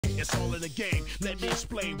it's all in the game. Let me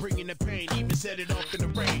explain, bringing the pain. Even set it off in the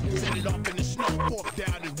rain, set it off in the snow. Fourth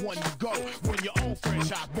down is one to go. When your own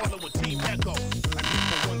franchise ballin' with Team Echo. I need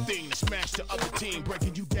for one thing to smash the other team,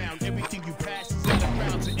 breaking you down. Everything you pass is in the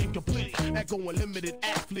rounds and incomplete. Echo unlimited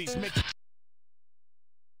athletes make it.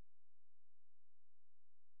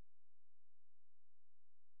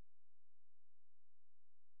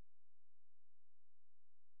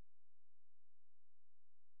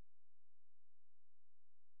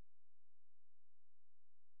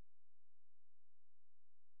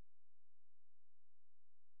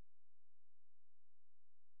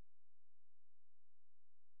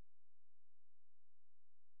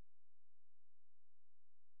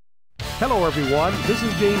 Hello everyone, this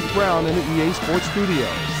is James Brown in the EA Sports Studios.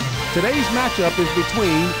 Today's matchup is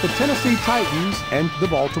between the Tennessee Titans and the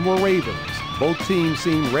Baltimore Ravens. Both teams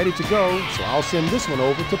seem ready to go, so I'll send this one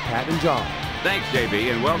over to Pat and John. Thanks,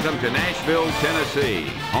 JB, and welcome to Nashville, Tennessee,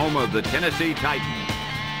 home of the Tennessee Titans.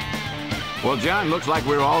 Well, John, looks like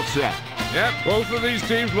we're all set. Yep, both of these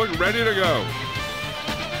teams look ready to go.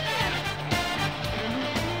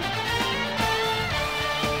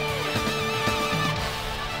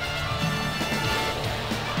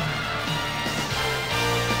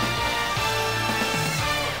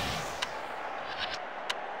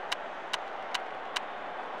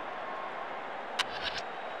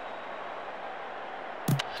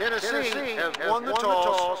 Tennessee has won the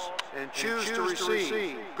toss and choose to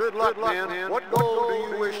receive. Good luck, man. What goal do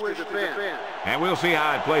you wish to defend? And we'll see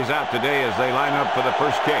how it plays out today as they line up for the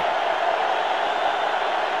first kick.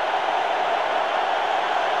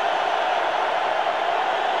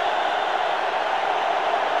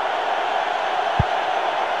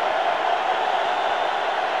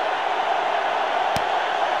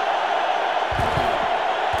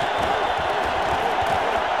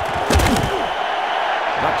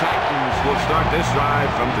 Will start this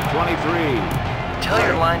drive from the 23. Tell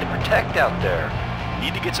your line to protect out there.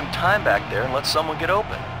 Need to get some time back there and let someone get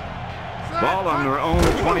open. Ball on their own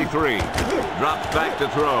 23. Drops back to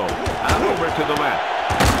throw. Out over to the left.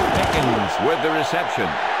 Pickens with the reception.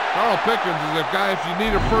 Carl Pickens is a guy, if you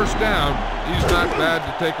need a first down, he's not bad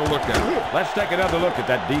to take a look at. Let's take another look at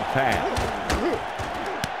that deep pass.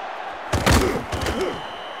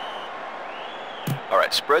 All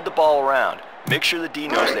right, spread the ball around. Make sure the D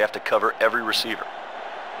knows they have to cover every receiver.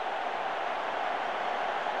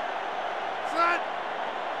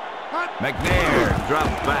 McNair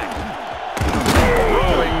drops back.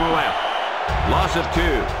 Rolling left. Loss of 2.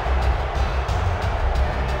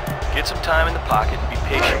 Get some time in the pocket and be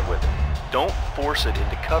patient with it. Don't force it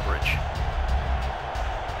into coverage.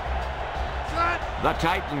 The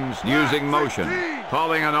Titans using motion.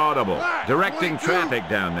 Calling an audible. Directing traffic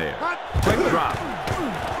down there. Quick drop.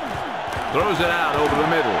 Throws it out over the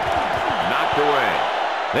middle. Knocked away.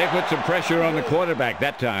 They put some pressure on the quarterback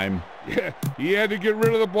that time. Yeah, he had to get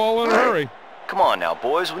rid of the ball in a hurry. Come on now,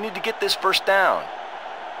 boys. We need to get this first down.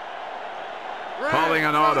 Calling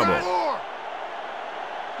an audible.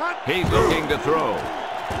 He's looking to throw.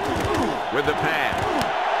 With the pass.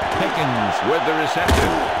 Pickens with the reception.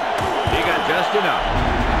 He got just enough.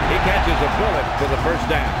 He catches a bullet for the first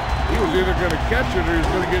down. He was either going to catch it or he was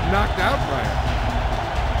going to get knocked out by it.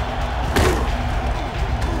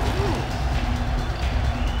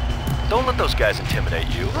 Don't let those guys intimidate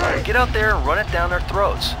you. Get out there and run it down their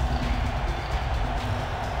throats.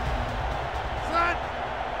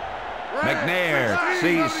 McNair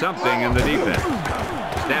sees something in the defense.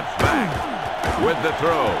 Steps back with the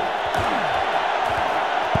throw.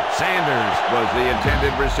 Sanders was the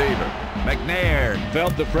intended receiver. McNair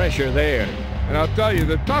felt the pressure there. And I'll tell you,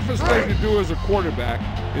 the toughest thing to do as a quarterback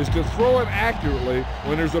is to throw it accurately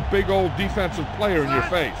when there's a big old defensive player in your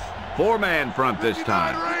face. 4-man front this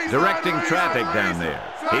time, directing traffic down there.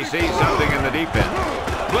 He sees something in the defense.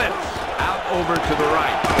 Blitz out over to the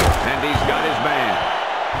right, and he's got his man.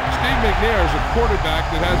 Steve McNair is a quarterback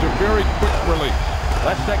that has a very quick release.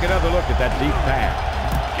 Let's take another look at that deep pass.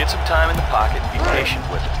 Get some time in the pocket and be patient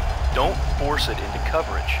with it. Don't force it into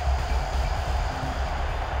coverage.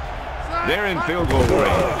 They're in field goal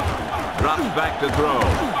range. Drops back to throw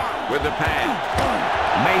with the pass.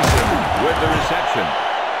 Mason with the reception.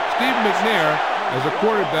 Steve McNair, as a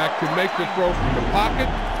quarterback, can make the throw from the pocket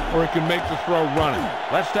or he can make the throw running.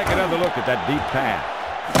 Let's take another look at that deep pass.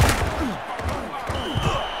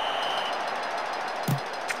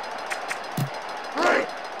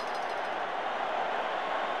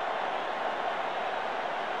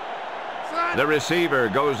 The receiver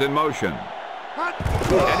goes in motion.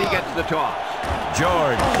 And he gets the toss.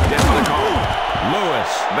 George gets the call.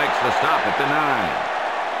 Lewis makes the stop at the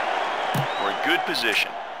 9. We're in good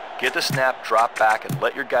position. Get the snap, drop back, and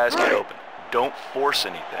let your guys get open. Don't force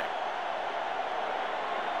anything.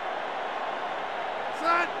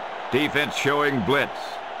 Defense showing blitz.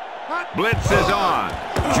 Blitz is on.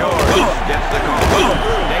 George gets the call.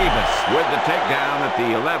 Davis with the takedown at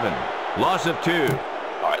the 11. Loss of 2.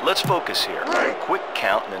 All right, let's focus here. Quick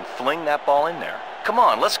count and then fling that ball in there. Come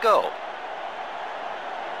on, let's go.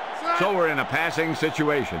 So we're in a passing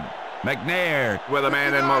situation. McNair with a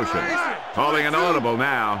man in motion. Calling an audible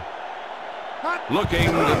now. Looking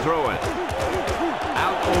to throw it.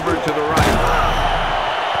 Out over to the right.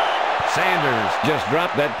 Sanders just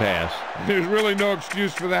dropped that pass. There's really no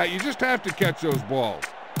excuse for that. You just have to catch those balls.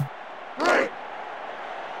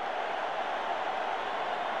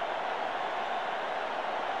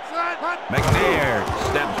 McNair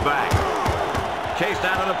steps back. Chased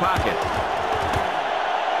out of the pocket.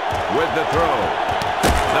 With the throw.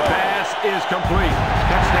 The pass is complete.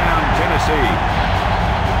 Touchdown, Tennessee.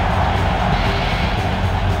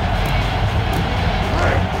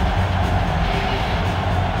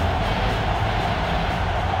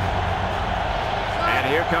 And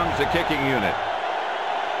here comes the kicking unit.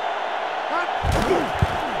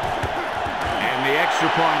 And the extra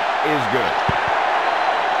point is good.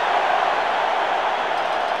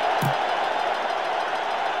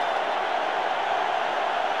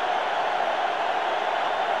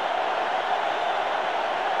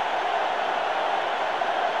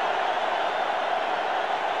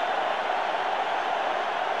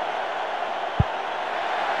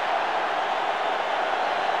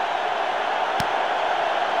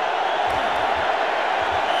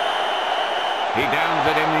 He downs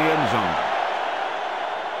it in the end zone.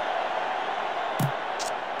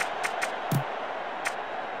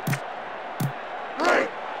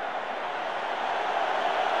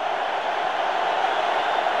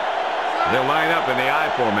 They'll line up in the I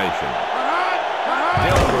formation.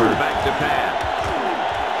 Dilfer back to pass.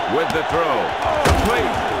 With the throw.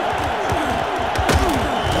 Complete.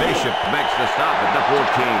 Bishop makes the stop at the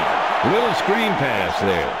 14. Little screen pass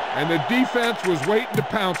there. And the defense was waiting to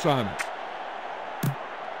pounce on it.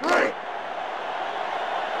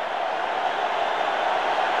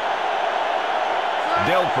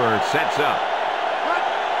 Dilfer sets up.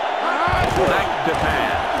 Back to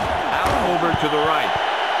pass. Out over to the right.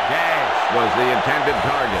 Gash was the intended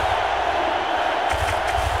target.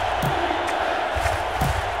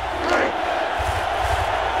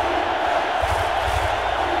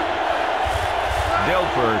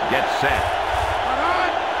 Dilfer gets set.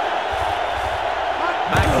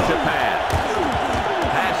 Back to pass.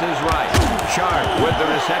 Passes right. Sharp with the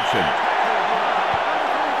reception.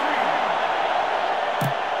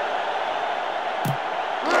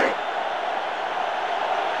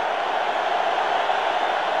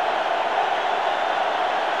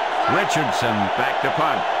 Richardson back to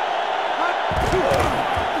punt.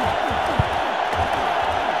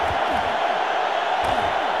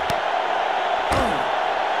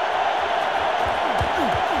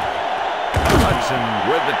 Hudson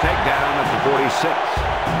with the takedown at the 46.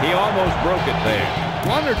 He almost broke it there.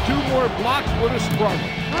 1 or 2 more blocks would have sprung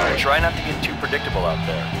it. Try not to get too predictable out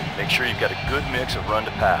there. Make sure you've got a good mix of run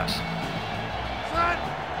to pass.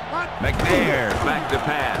 McNair back to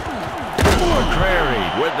pass.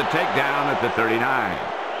 McCrary with the takedown at the 39.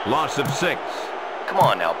 Loss of 6. Come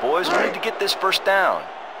on now, boys. We need to get this first down.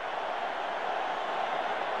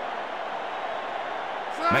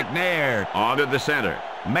 McNair onto the center.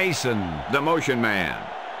 Mason, the motion man.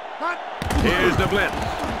 Here's the blitz.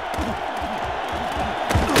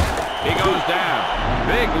 He goes down.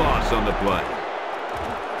 Big loss on the play.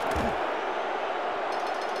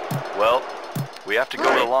 Well, we have to go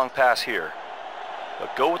with a long pass here.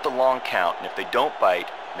 But go with the long count, and if they don't bite,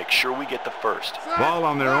 make sure we get the first. Ball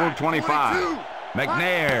on their own 25.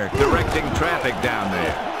 McNair directing traffic down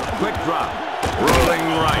there. Quick drop. Rolling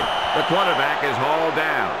right. The quarterback is hauled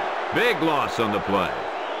down. Big loss on the play.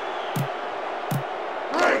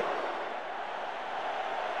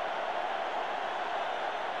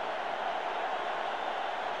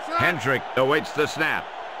 Hendrick awaits the snap.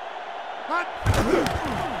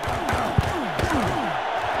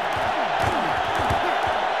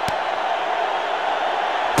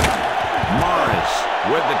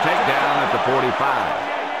 With the takedown at the 45.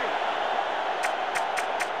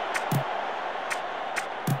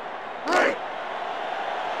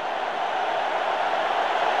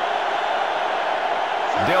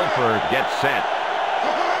 Dilfer gets set.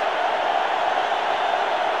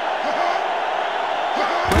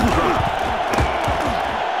 Quick drop.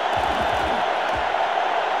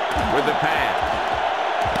 With the pass.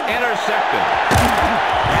 Intercepted.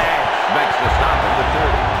 Gash makes the stop at the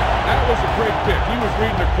 30. That was a great pick. He was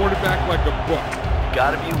reading the quarterback like a book.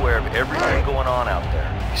 Got to be aware of everything going on out there.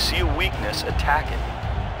 If you see a weakness, attack it.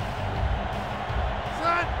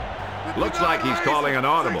 Looks like he's calling an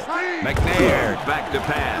audible. McNair back to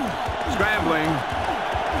pass. Scrambling.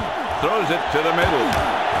 Throws it to the middle.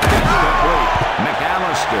 It's complete.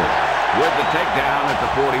 McAllister with the takedown at the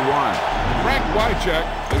 41. Frank Wycheck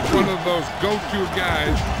is one of those go-to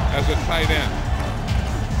guys as a tight end.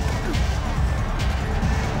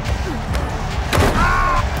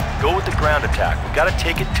 Go with the ground attack. We got to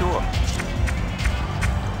take it to him.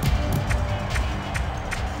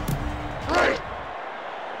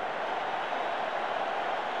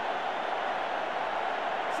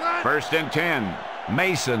 First and 10.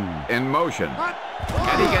 Mason in motion.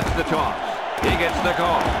 And he gets the toss. He gets the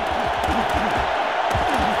call.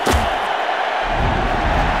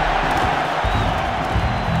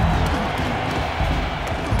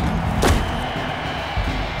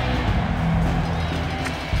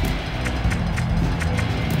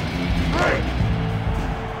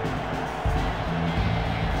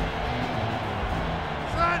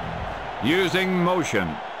 Using motion.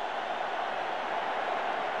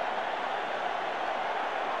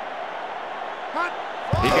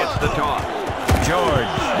 He gets the toss. George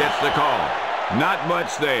gets the call. Not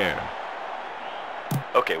much there.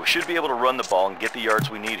 Okay, we should be able to run the ball and get the yards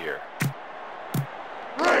we need here.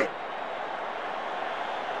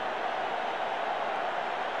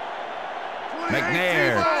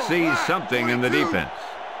 McNair sees something in the defense.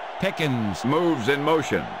 Pickens moves in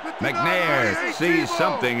motion. McNair sees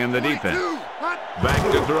something in the defense. Back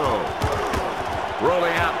to throw.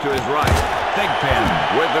 Rolling out to his right. Thigpen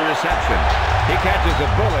with the reception. He catches a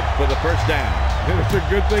bullet for the first down. And it's a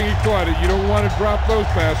good thing he caught it. You don't want to drop those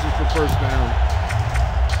passes for first down.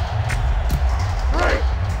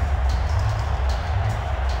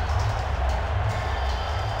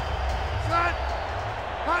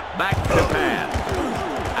 Back to pass.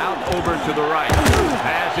 Out over to the right.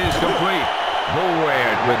 Pass is complete.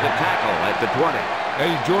 Boulware with the tackle at the 20.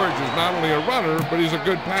 Eddie George is not only a runner, but he's a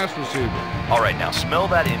good pass receiver. All right, now smell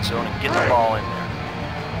that end zone and get the ball in there.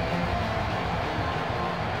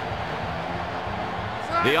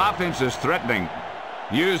 The offense is threatening.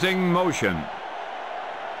 Using motion.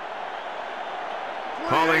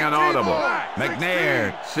 Calling an audible.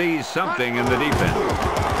 McNair sees something in the defense.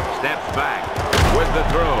 Steps back with the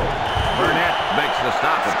throw. Burnett makes the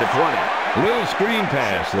stop at the 20. Little screen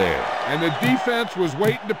pass there. And the defense was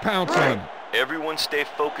waiting to pounce on it. Everyone stay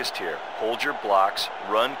focused here. Hold your blocks,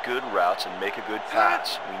 run good routes, and make a good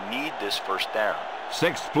pass. We need this first down.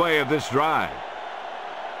 Sixth play of this drive.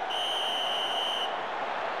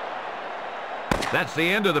 That's the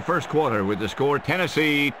end of the first quarter with the score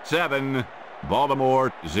Tennessee 7,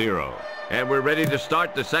 Baltimore 0. And we're ready to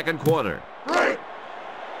start the second quarter.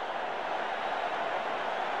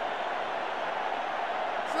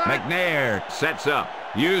 McNair sets up,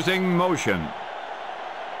 using motion.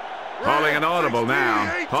 Calling an audible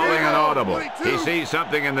now. Calling an audible. He sees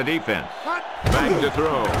something in the defense. Back to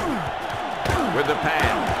throw. With the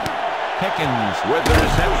pass. Pickens with the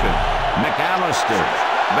reception. McAllister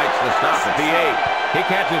makes the stop at the 8. He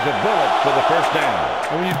catches a bullet for the first down.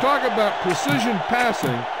 And when you talk about precision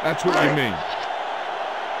passing, that's what you mean.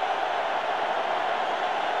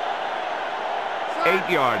 8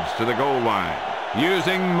 yards to the goal line.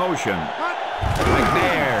 Using motion.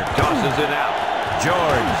 McNair tosses it out.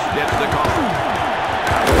 George gets the call.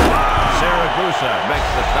 Saragusa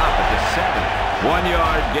makes the stop at the 7. 1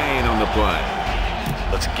 yard gain on the play.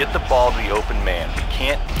 Let's get the ball to the open man. We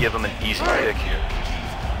can't give him an easy pick here.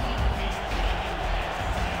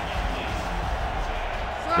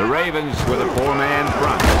 The Ravens with a 4-man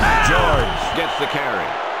front. George gets the carry.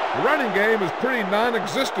 The running game is pretty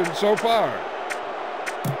non-existent so far.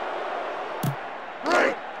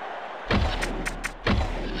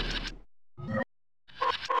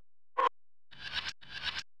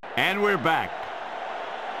 And we're back.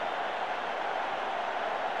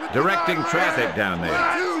 Directing traffic down there.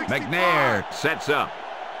 McNair sets up.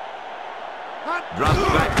 Drops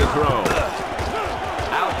back to throw.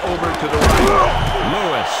 Out over to the right.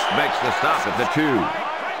 Lewis makes the stop at the 2.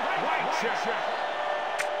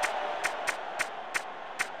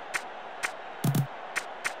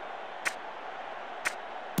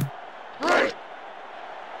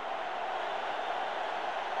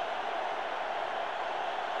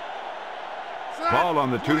 Ball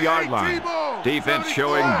on the 2-yard line. Defense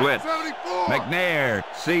showing blitz. McNair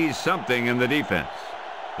sees something in the defense.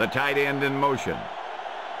 The tight end in motion.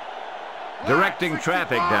 Directing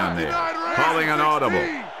traffic down there. Calling an audible.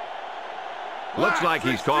 Looks like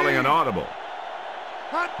he's calling an audible.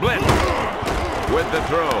 Blitz. with the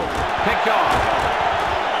throw. Picked off.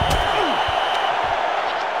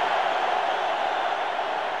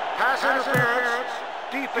 Pass interference.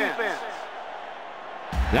 Defense.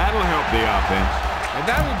 That'll help the offense. And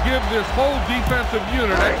that will give this whole defensive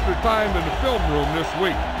unit extra time in the film room this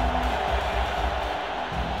week.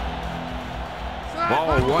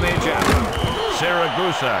 Ball 1 inch out.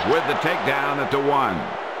 Saragusa with the takedown at the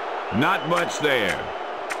 1. Not much there.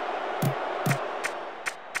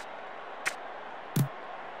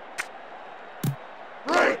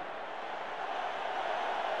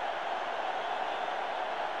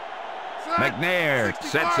 McNair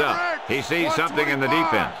sets up. He sees something in the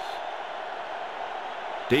defense.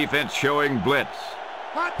 Defense showing blitz.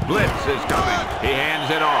 Blitz is coming. He hands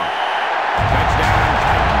it off. Touchdown,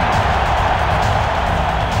 Titans.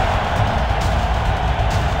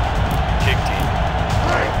 Kick team.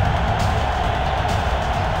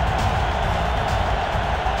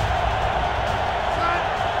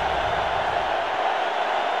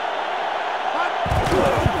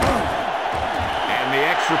 And the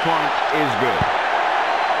extra point is good.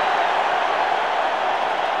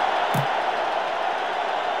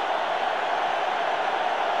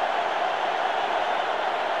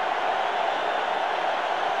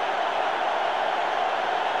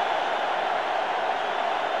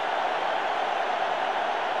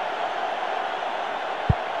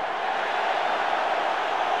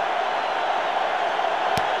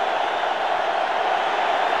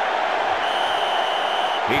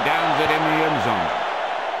 He downs it in the end zone.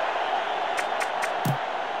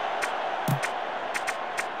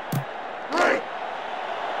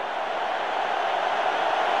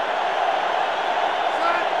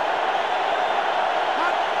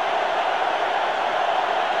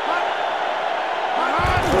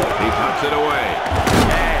 He puts it away.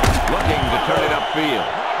 And looking to turn it upfield.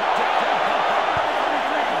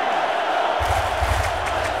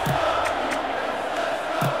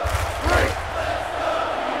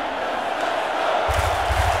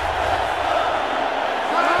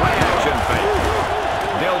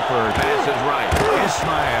 Passes right.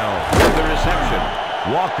 Ismail with the reception.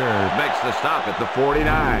 Walker makes the stop at the 49.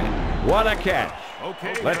 What a catch.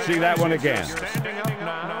 Okay, Let's see that one again. Standing up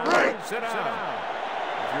now. Sit down.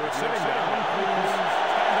 If you're sitting down, please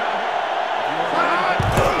stand up.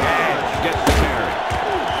 Cash gets the carry.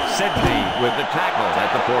 Sidney with the tackle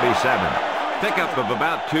at the 47. Pickup of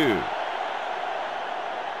about 2.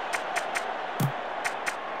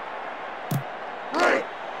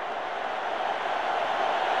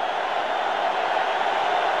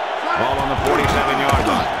 Ball on the 47-yard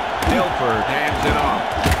line. Dilford hands it off.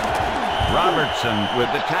 Robertson with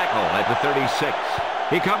the tackle at the 36.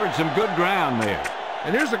 He covered some good ground there.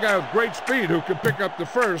 And here's a guy with great speed who can pick up the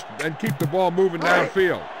first and keep the ball moving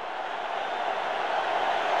downfield.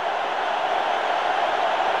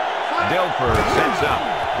 Dilford sets up.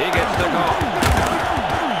 He gets the goal.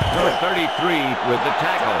 Number 33 with the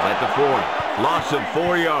tackle at the 40. Loss of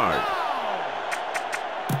 4 yards.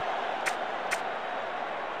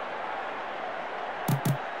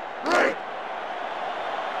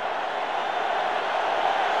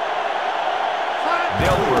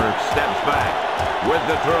 Dilford steps back with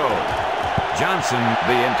the throw. Johnson,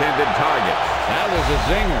 the intended target. That was a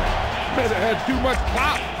zinger. It had too much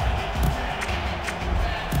pop.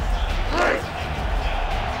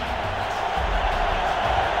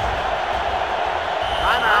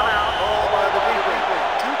 Timeout. Called by the defense.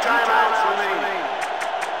 2 timeouts remaining.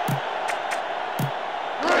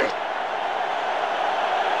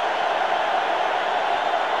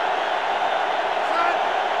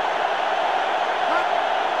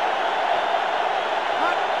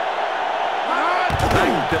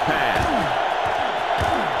 Back to pass.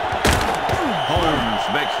 Holmes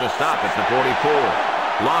makes the stop at the 44.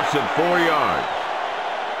 Loss of 4 yards.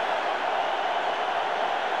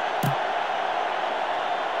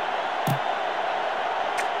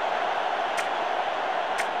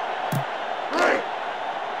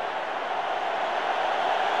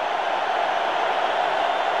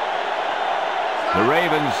 The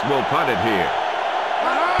Ravens will punt it here.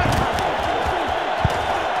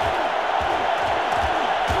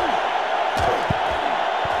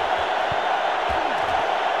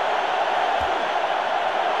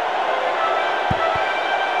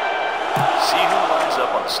 See who lines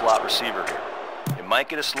up on the slot receiver here. You might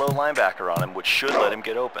get a slow linebacker on him, which should let him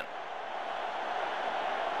get open.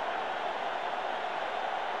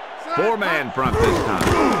 4-man front this time.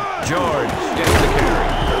 George gets the carry.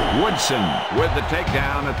 Woodson with the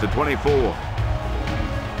takedown at the 24.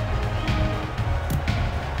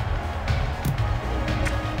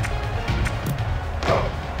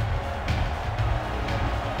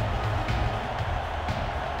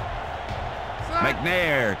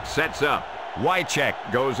 McNair sets up. Wycheck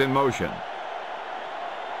goes in motion.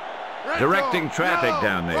 Directing traffic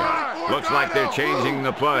down there. Looks like they're changing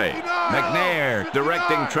the play. McNair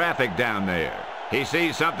directing traffic down there. He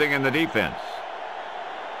sees something in the defense.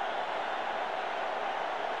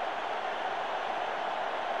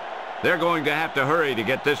 They're going to have to hurry to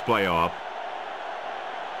get this play off.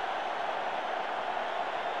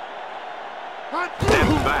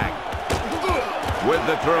 Steps back with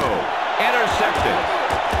the throw. Intercepted.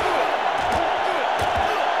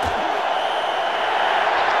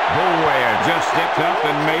 Boulware just stepped up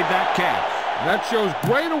and made that catch. That shows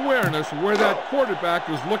great awareness where that quarterback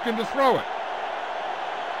is looking to throw it.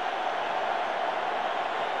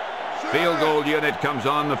 Field goal unit comes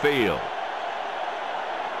on the field.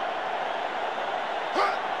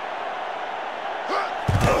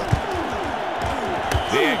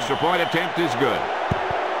 The extra point attempt is good.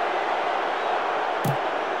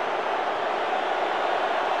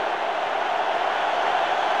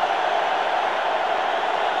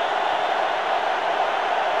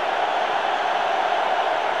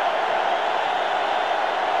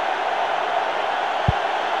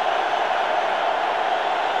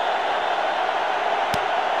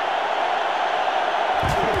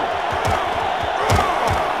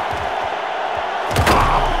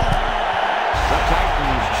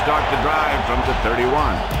 Start the drive from the 31.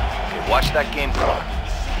 Okay, watch that game clock.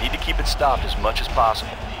 You need to keep it stopped as much as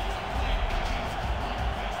possible.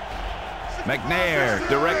 McNair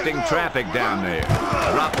directing traffic down there.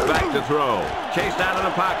 Drops back to throw. Chased out of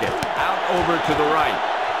the pocket. Out over to the right.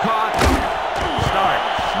 Caught. Starts.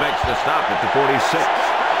 Makes the stop at the 46.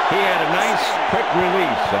 He had a nice quick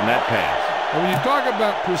release on that pass. And when you talk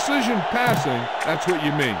about precision passing, that's what you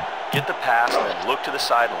mean. Get the pass and then look to the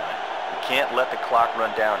sideline. Can't let the clock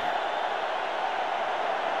run down here.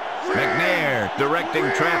 McNair directing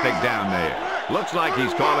traffic down there. Looks like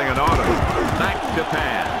he's calling an audible. Back to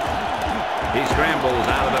pass. He scrambles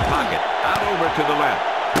out of the pocket. Out over to the left.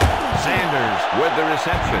 Sanders with the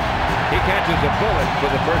reception. He catches a bullet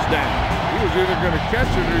for the first down. He was either going to catch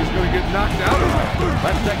it or he's going to get knocked out of it.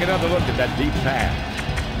 Let's take another look at that deep pass.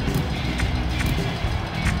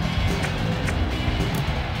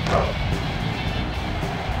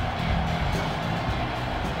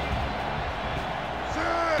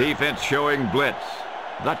 Defense showing blitz.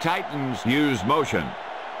 The Titans use motion.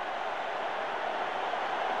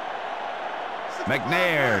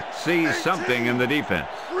 McNair sees something in the defense.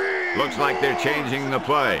 Looks like they're changing the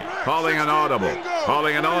play. Calling an audible.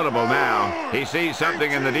 Calling an audible now. He sees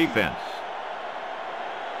something in the defense.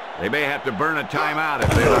 They may have to burn a timeout if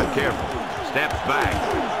they're not careful. Steps back.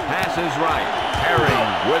 Passes right.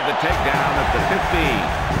 Herring with the takedown at the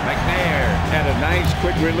 15. McNair had a nice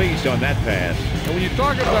quick release on that pass. And when you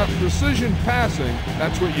talk about precision passing,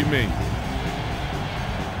 that's what you mean.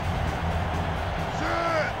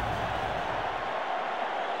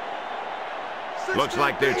 Looks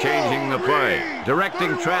like they're changing the play.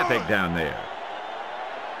 Directing traffic down there.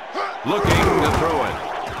 Looking to throw it.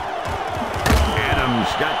 Adams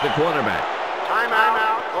got the quarterback.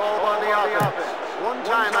 Timeout called on the offense. One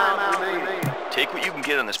timeout remaining. Take what you can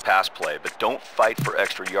get on this pass play, but don't fight for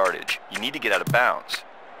extra yardage. You need to get out of bounds.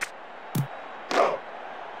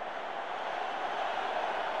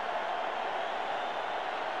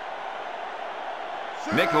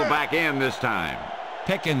 Nickel back in this time.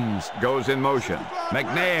 Pickens goes in motion.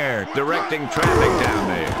 McNair directing traffic down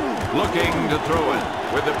there. Looking to throw it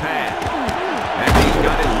with the pass. And he's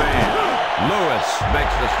got his man. Lewis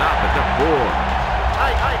makes the stop at the 4.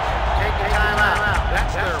 Tight. Take a timeout.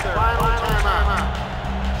 That's their final timeout.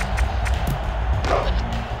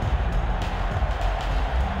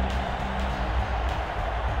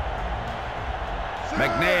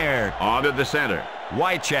 McNair onto the center.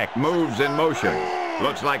 Wycheck moves in motion.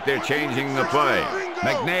 Looks like they're changing the play.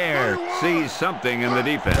 McNair sees something in the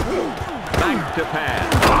defense. Back to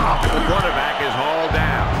pass. The quarterback is hauled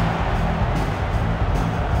down.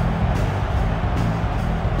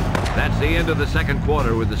 That's the end of the second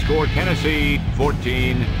quarter with the score Tennessee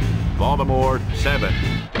 14, Baltimore 7.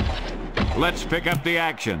 Let's pick up the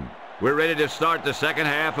action. We're ready to start the second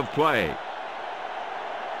half of play.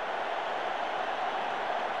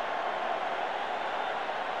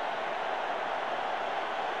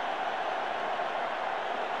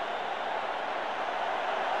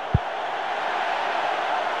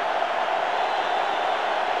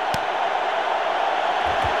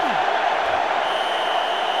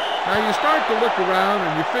 Now you start to look around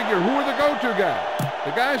and you figure, who are the go-to guys?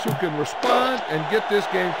 The guys who can respond and get this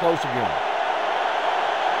game close again.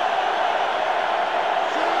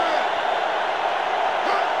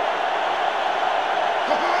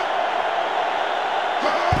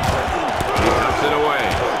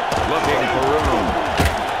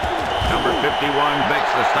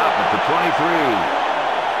 makes the stop at the 23.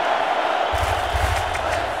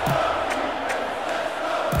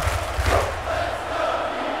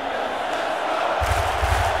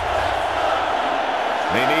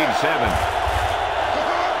 They need 7.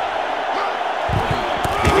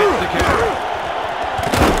 He gets the carry.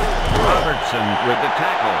 Robertson with the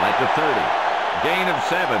tackle at the 30. Gain of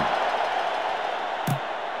 7.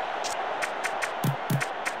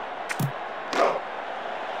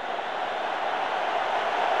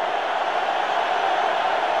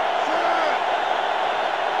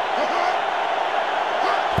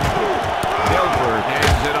 Dilford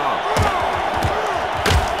hands it off.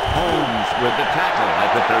 Holmes with the tackle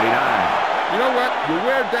at the 39. You know what? You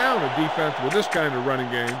wear down a defense with this kind of running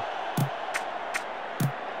game.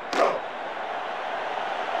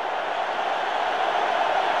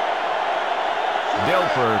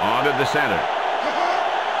 Dilford onto the center.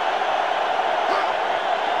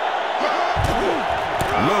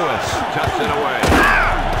 Lewis tucks it away.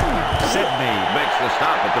 Sidney makes the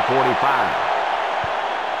stop at the 45.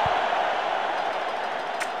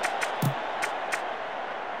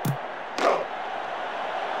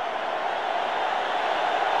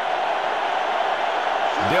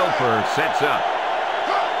 Dilford sets up.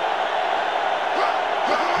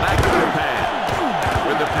 Back to the pass.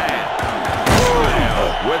 With the pass.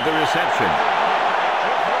 With the reception.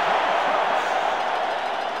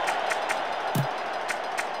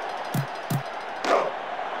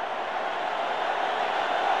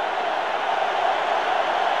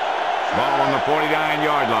 Ball on the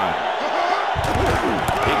 49-yard line.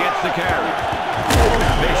 He gets the carry.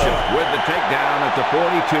 Bishop with the takedown at the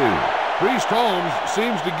 42. Priest Holmes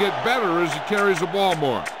seems to get better as he carries the ball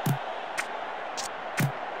more.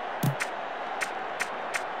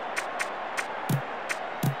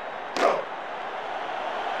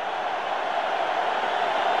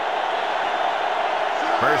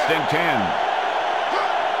 First and 10.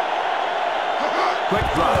 Quick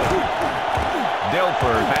drop.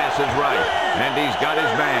 Dilford passes right, and he's got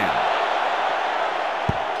his man.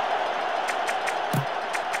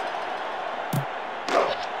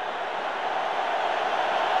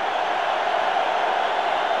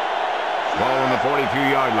 Ball on the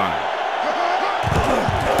 42-yard line.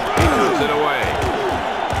 He puts it away.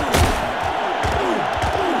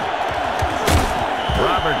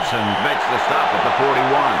 Robertson makes the stop at the 41.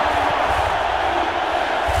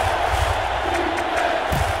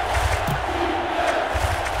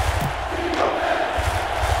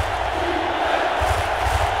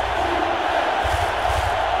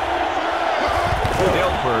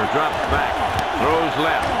 Dilford drops back, throws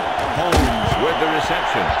left. Holmes with the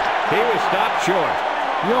reception. He was stopped short.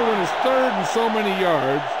 You know, when it's 3rd and so many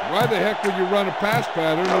yards, why the heck would you run a pass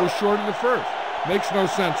pattern that was short of the first? Makes no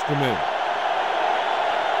sense to me.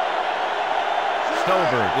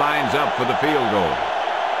 Stover lines up for the field goal.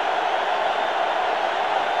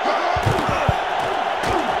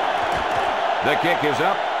 The kick is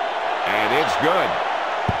up, and it's good.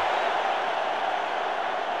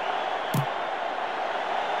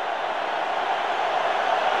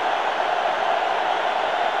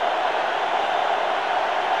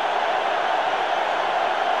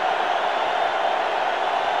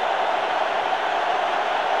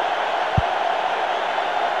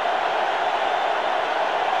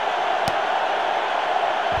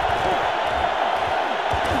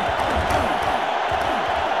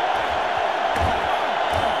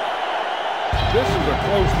 This is a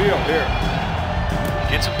close deal here.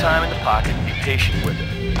 Get some time in the pocket and be patient with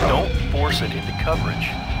it. Don't force it into coverage.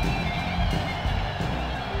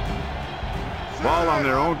 Ball on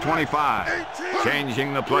their own 25.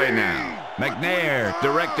 Changing the play now. McNair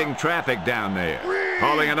directing traffic down there.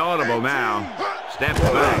 Calling an audible now. Steps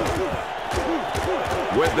back.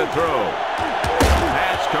 With the throw.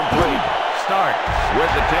 Pass complete. Starts with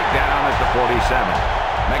the takedown at the 47.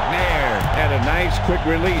 McNair had a nice quick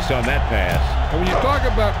release on that pass. And when you talk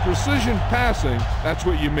about precision passing, that's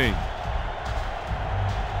what you mean.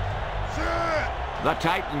 The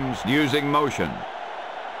Titans using motion.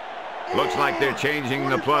 Looks like they're changing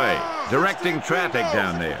the play. Directing traffic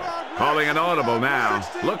down there. Calling an audible now.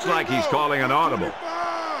 Looks like he's calling an audible.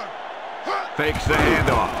 Fakes the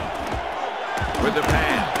handoff. With the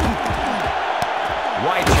pass.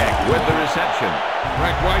 Wycheck with the reception.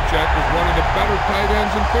 Frank Wycheck is one of the better tight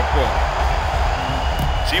ends in football.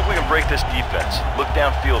 See if we can break this defense. Look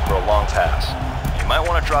downfield for a long pass. You might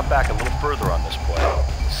want to drop back a little further on this play.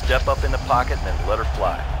 Step up in the pocket and then let her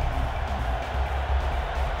fly.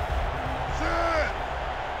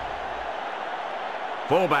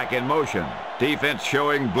 Fullback in motion. Defense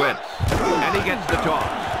showing blitz. And he gets the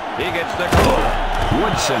toss. He gets the goal.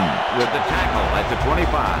 Woodson with the tackle at the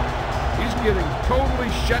 25. He's getting totally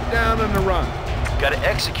shut down in the run. Got to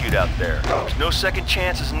execute out there. There's no second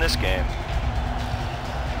chances in this game.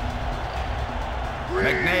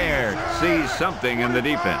 McNair sees something in the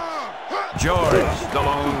defense. George, the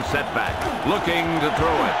lone setback, looking to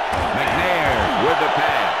throw it. McNair with the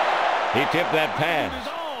pass. He tipped that pass.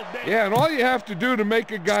 Yeah, and all you have to do to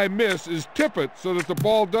make a guy miss is tip it so that the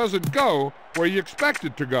ball doesn't go where you expect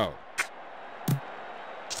it to go.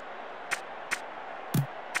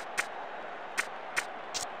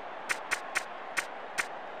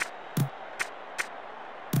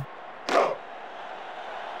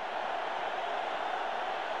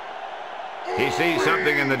 He sees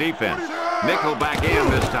something in the defense. Nickel back in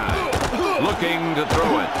this time. Looking to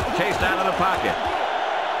throw it. Chased out of the pocket.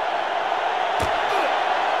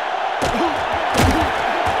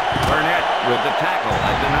 Burnett with the tackle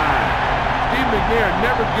at the 9. Steve McNair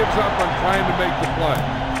never gives up on trying to make the play.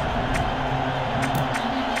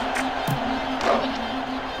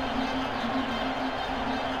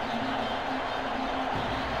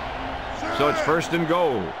 So it's 1st and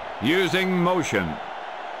goal. Using motion.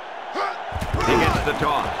 He gets the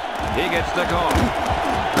toss. He gets the call.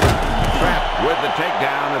 Trapped with the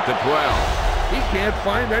takedown at the 12. He can't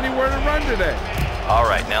find anywhere to run today. All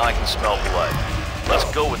right, now I can smell blood. Let's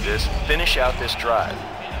go with this. Finish out this drive.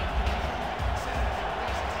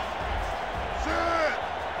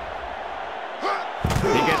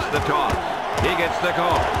 He gets the toss. He gets the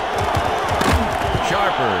call.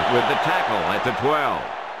 Sharper with the tackle at the 12.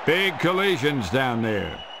 Big collisions down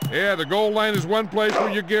there. Yeah, the goal line is one place where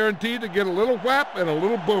you're guaranteed to get a little whap and a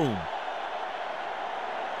little boom.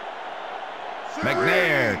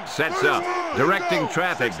 McNair sets up, directing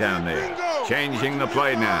traffic down there. Changing the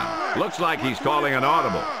play now. Looks like he's calling an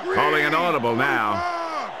audible. Calling an audible now.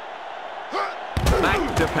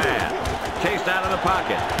 Back to pass. Chased out of the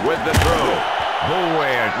pocket with the throw.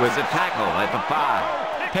 Boulware with the tackle at the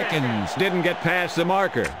 5. Pickens didn't get past the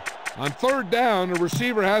marker. On 3rd down, the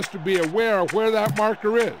receiver has to be aware of where that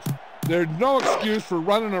marker is. There's no excuse for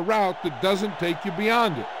running a route that doesn't take you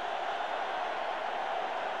beyond it.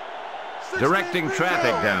 Directing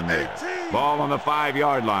traffic down there. Ball on the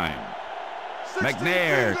 5-yard line.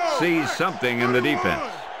 McNair sees something in the defense.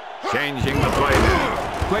 Changing the play now.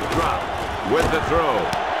 Quick drop with the throw.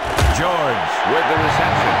 George with the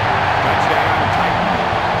reception. Touchdown Titans.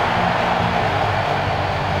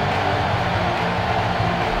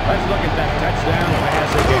 Let's look at that touchdown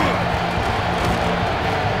pass again.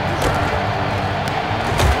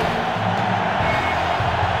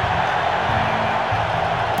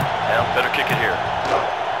 Now, better kick it here.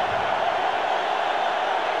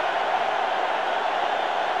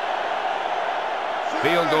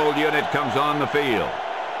 Field goal unit comes on the field.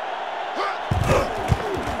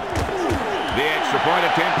 The extra point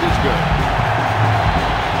attempt is good.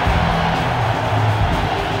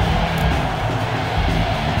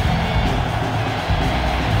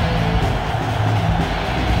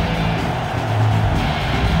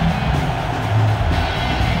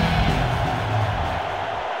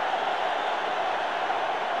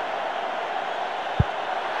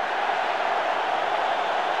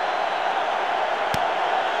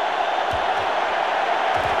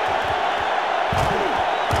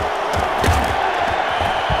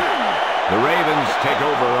 Take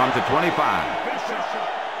over on to 25.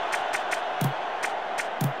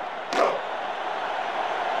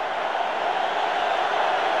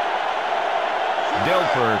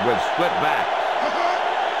 Dilford with split back.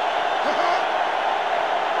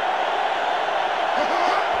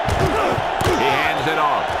 He hands it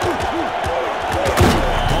off.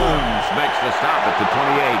 Holmes makes the stop at the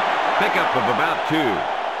 28. Pickup of about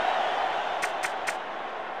 2.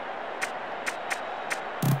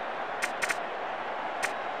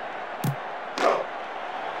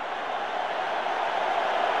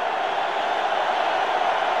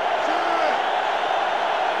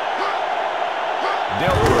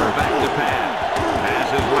 Dilfer back to pass. Pass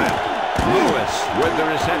is left. Lewis with the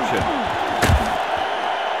reception.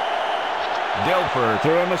 Dilfer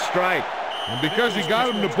threw him a strike. And because he got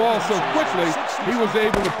him the ball so quickly, he was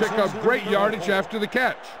able to pick up great yardage after the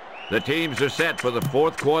catch. The teams are set for the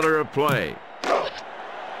 4th quarter of play.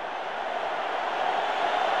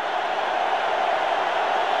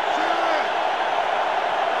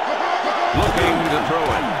 Looking to throw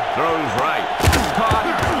it. Throws right. Caught.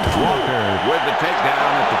 Walker with the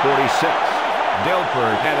takedown at the 46.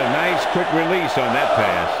 Dilford had a nice quick release on that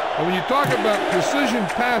pass. And when you talk about precision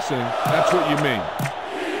passing, that's what you mean.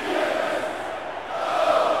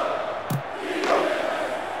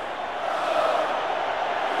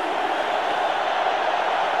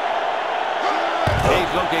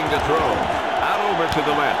 He's looking to throw. Out over to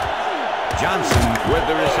the left. Johnson with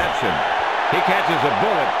the reception. He catches a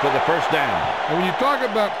bullet for the first down. And when you talk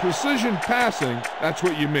about precision passing, that's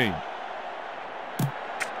what you mean.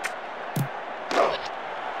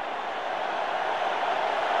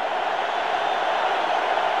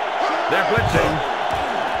 They're blitzing.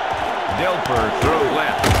 Dilfer throws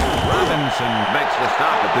left. Robinson makes the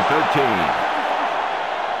stop at the 13.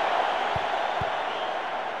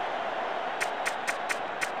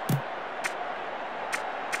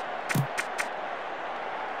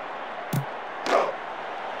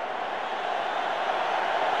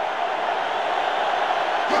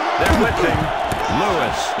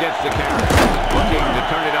 Lewis gets the carry, looking to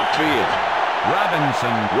turn it upfield.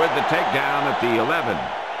 Robinson with the takedown at the 11.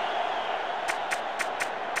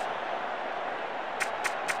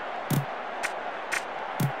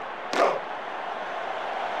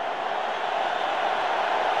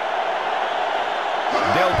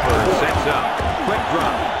 Dilfer sets up, quick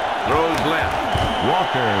drop, throws left.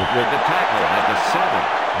 Walker with the tackle at the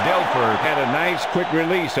 7. Dilfer had a nice quick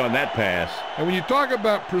release on that pass. And when you talk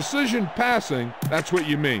about precision passing, that's what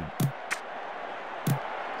you mean.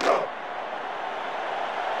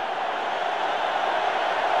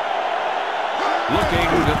 Looking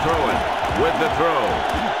to throw it with the throw.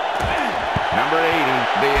 Number 80,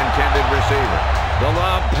 the intended receiver. The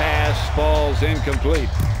lob pass falls incomplete.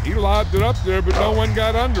 He lobbed it up there, but no one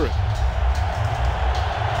got under it.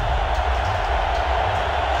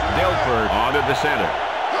 Dilfer onto the center.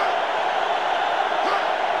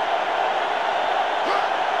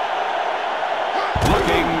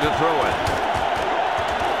 Looking to throw it.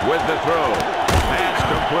 With the throw. Pass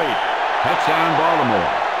complete. Touchdown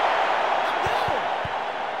Baltimore.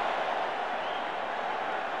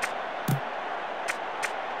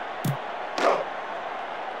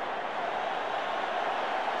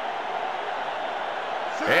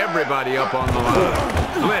 Everybody up on the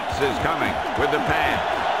line. Blitz is coming with the pass.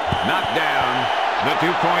 Knocked down. The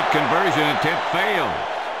two-point conversion attempt failed.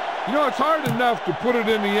 You know, it's hard enough to put it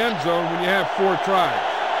in the end zone when you have 4 tries.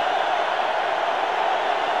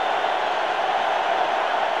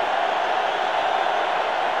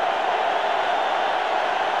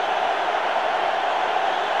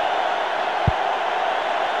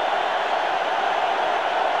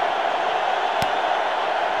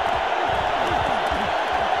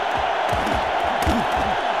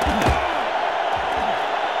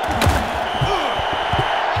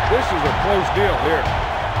 This is a close deal here.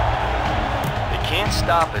 They can't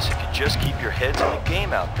stop us if you just keep your heads in the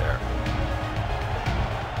game out there.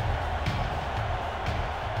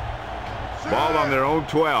 Ball on their own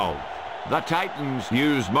 12. The Titans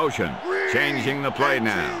use motion, changing the play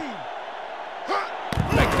now.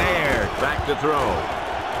 McNair back to throw.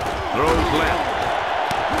 Throws left.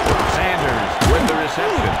 Sanders with the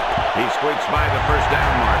reception. He squeaks by the first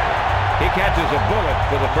down marker. He catches a bullet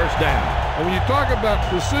for the first down. And when you talk about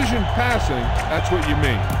precision passing, that's what you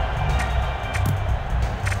mean.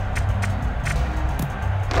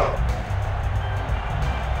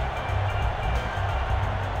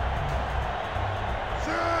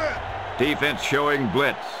 Defense showing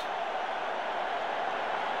blitz.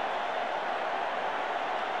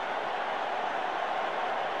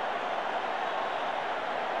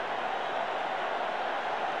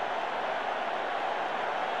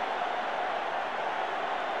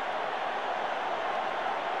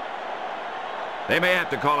 They may have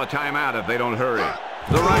to call a timeout if they don't hurry.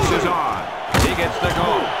 The rush is on. He gets the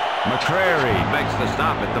goal. McCrary makes the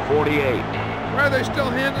stop at the 48. Why are they still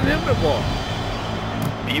handing him the ball?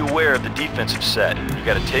 Be aware of the defensive set. You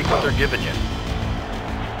got to take what they're giving you.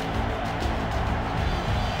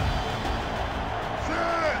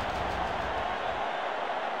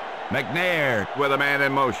 McNair with a man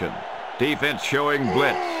in motion. Defense showing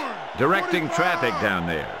blitz. Directing traffic down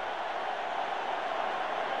there.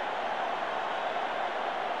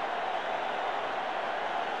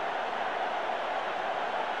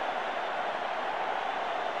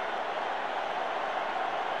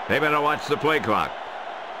 They better watch the play clock.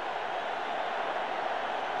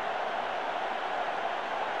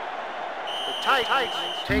 The Titans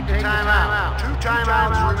take the timeout. 2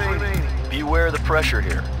 timeouts remaining. Beware of the pressure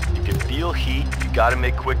here. You can feel heat. You got to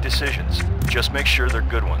make quick decisions. Just make sure they're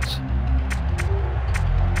good ones.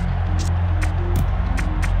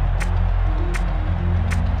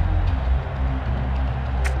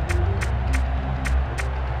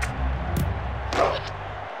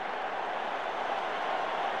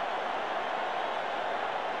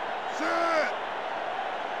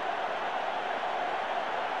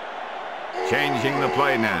 Changing the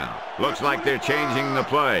play now. Looks like they're changing the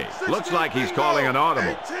play. Looks like he's calling an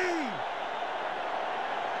audible.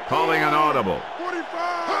 Calling an audible.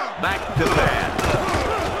 Back to pass.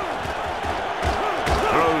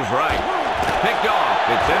 Throws right. Picked off.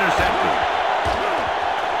 It's intercepted.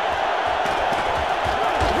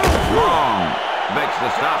 Wrong. Makes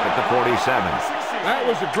the stop at the 47. That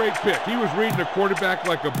was a great pick. He was reading the quarterback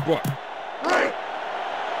like a book.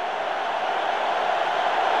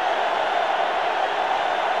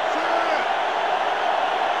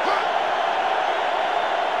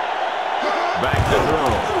 Back to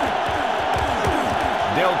throw.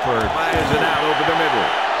 Dilfer fires it out over the middle.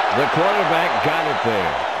 The quarterback got it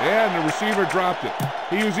there. And the receiver dropped it.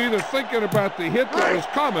 He was either thinking about the hit that was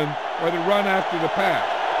coming or the run after the pass.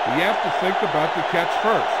 You have to think about the catch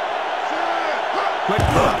first. Quick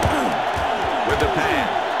drop with the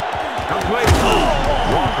pass. Complete.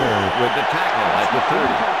 Walker with the tackle at the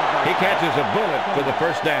 30. He catches a bullet for the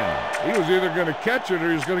first down. He was either going to catch it or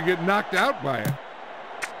he was going to get knocked out by it.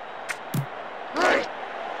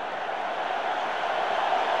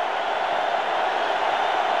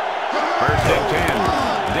 First and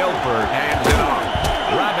 10. Dilfer hands it off.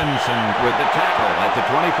 Robinson with the tackle at the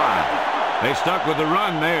 25. They stuck with the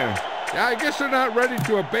run there. Yeah, I guess they're not ready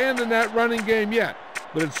to abandon that running game yet.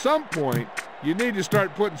 But at some point, you need to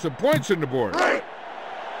start putting some points in the board. Ball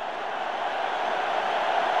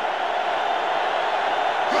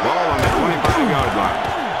on the 25-yard line.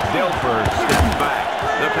 Dilfer steps back.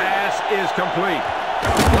 The pass is complete.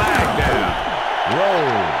 Flag down.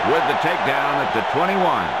 Roll with the takedown at the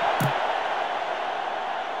 21.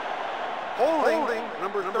 Holding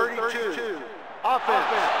number 32. Offense.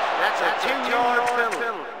 That's a 10-yard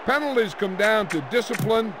penalty. Penalties come down to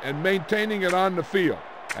discipline and maintaining it on the field.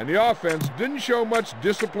 And the offense didn't show much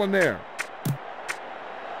discipline there.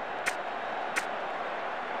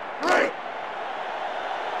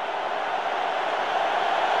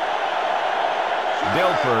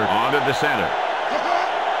 Dilfer onto the center.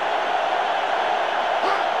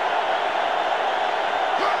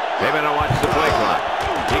 They better watch the play clock.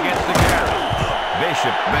 He gets the carry.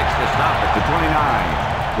 Bishop makes the stop at the 29.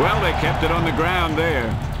 Well, they kept it on the ground there.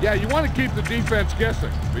 Yeah, you want to keep the defense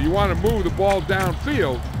guessing, but you want to move the ball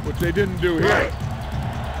downfield, which they didn't do here.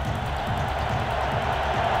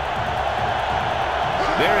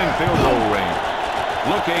 They're in field goal range.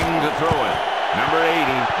 Looking to throw it. Number 80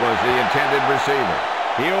 was the intended receiver.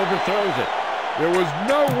 He overthrows it. There was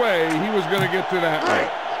no way he was going to get to that way.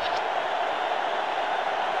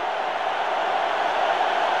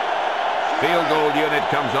 Field goal unit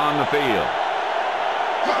comes on the field.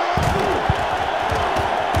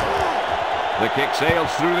 The kick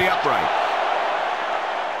sails through the uprights.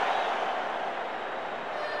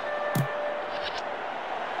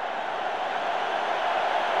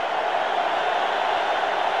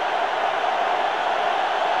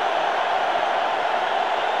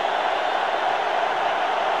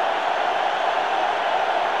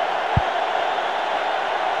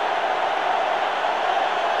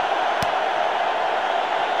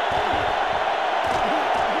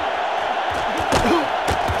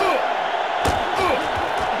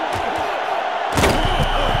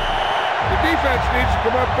 Needs to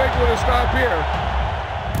come up big with a stop here.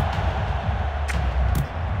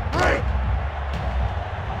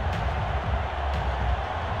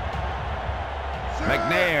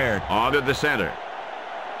 McNair onto the center.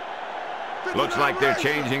 Looks like they're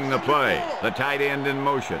changing the play. The tight end in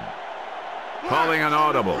motion. Calling an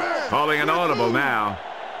audible. Calling an audible now.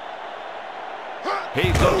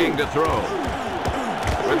 He's looking to throw.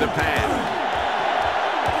 With the pass.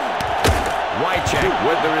 Wycheck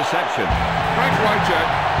with the reception. Frank Wycheck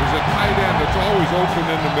is a tight end that's always open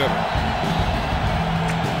in the middle.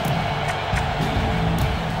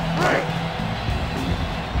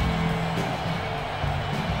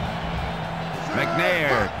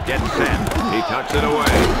 McNair gets set. He tucks it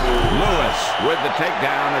away. Lewis with the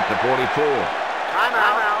takedown at the 44.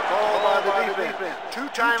 Timeout called by the defense. 2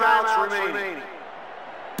 timeouts remaining.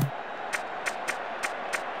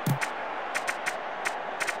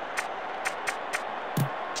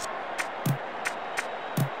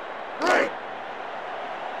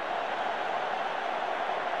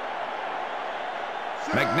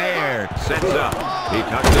 McNair sets up. He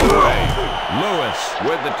tucks it away. Lewis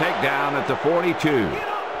with the takedown at the 42.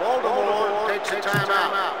 Baltimore takes a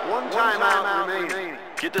timeout. 1 timeout remaining.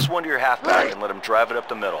 Get this one to your halfback and let him drive it up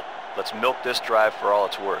the middle. Let's milk this drive for all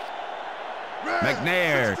it's worth.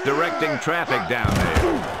 McNair directing traffic down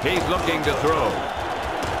there. He's looking to throw.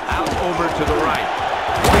 Out over to the right.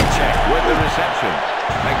 Wycheck with the reception.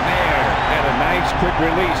 McNair had a nice quick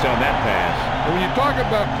release on that pass. And when you talk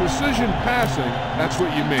about precision passing, that's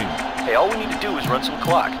what you mean. Hey, all we need to do is run some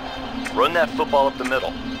clock. Run that football up the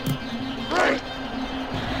middle.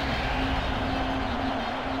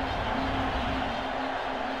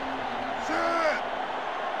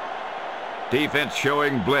 Defense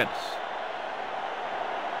showing blitz.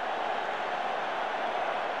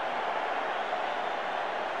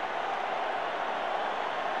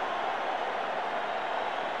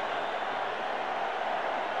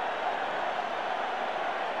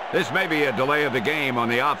 This may be a delay of the game on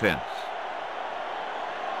the offense.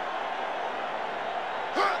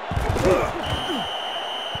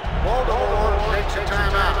 Baltimore takes a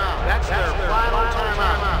timeout. That's their final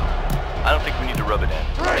timeout. I don't think we need to rub it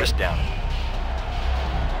in. Just down it.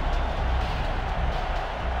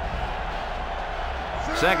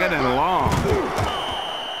 Second and long.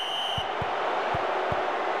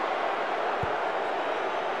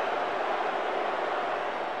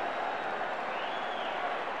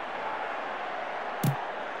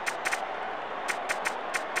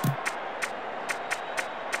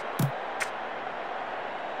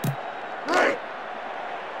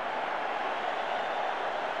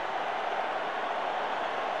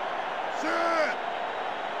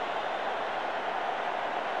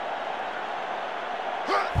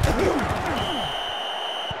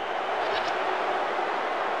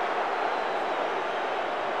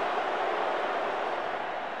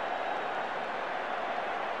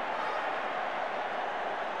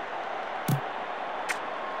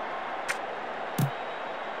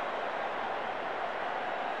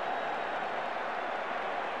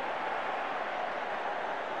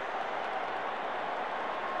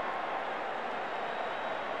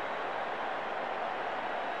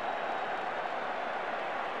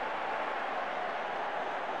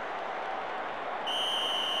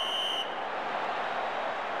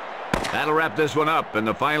 That'll wrap this one up, and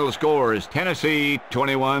the final score is Tennessee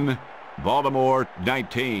 21, Baltimore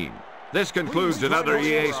 19. This concludes another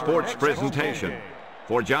EA Sports presentation.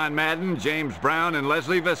 For John Madden, James Brown, and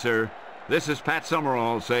Leslie Visser, this is Pat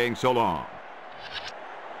Summerall saying so long.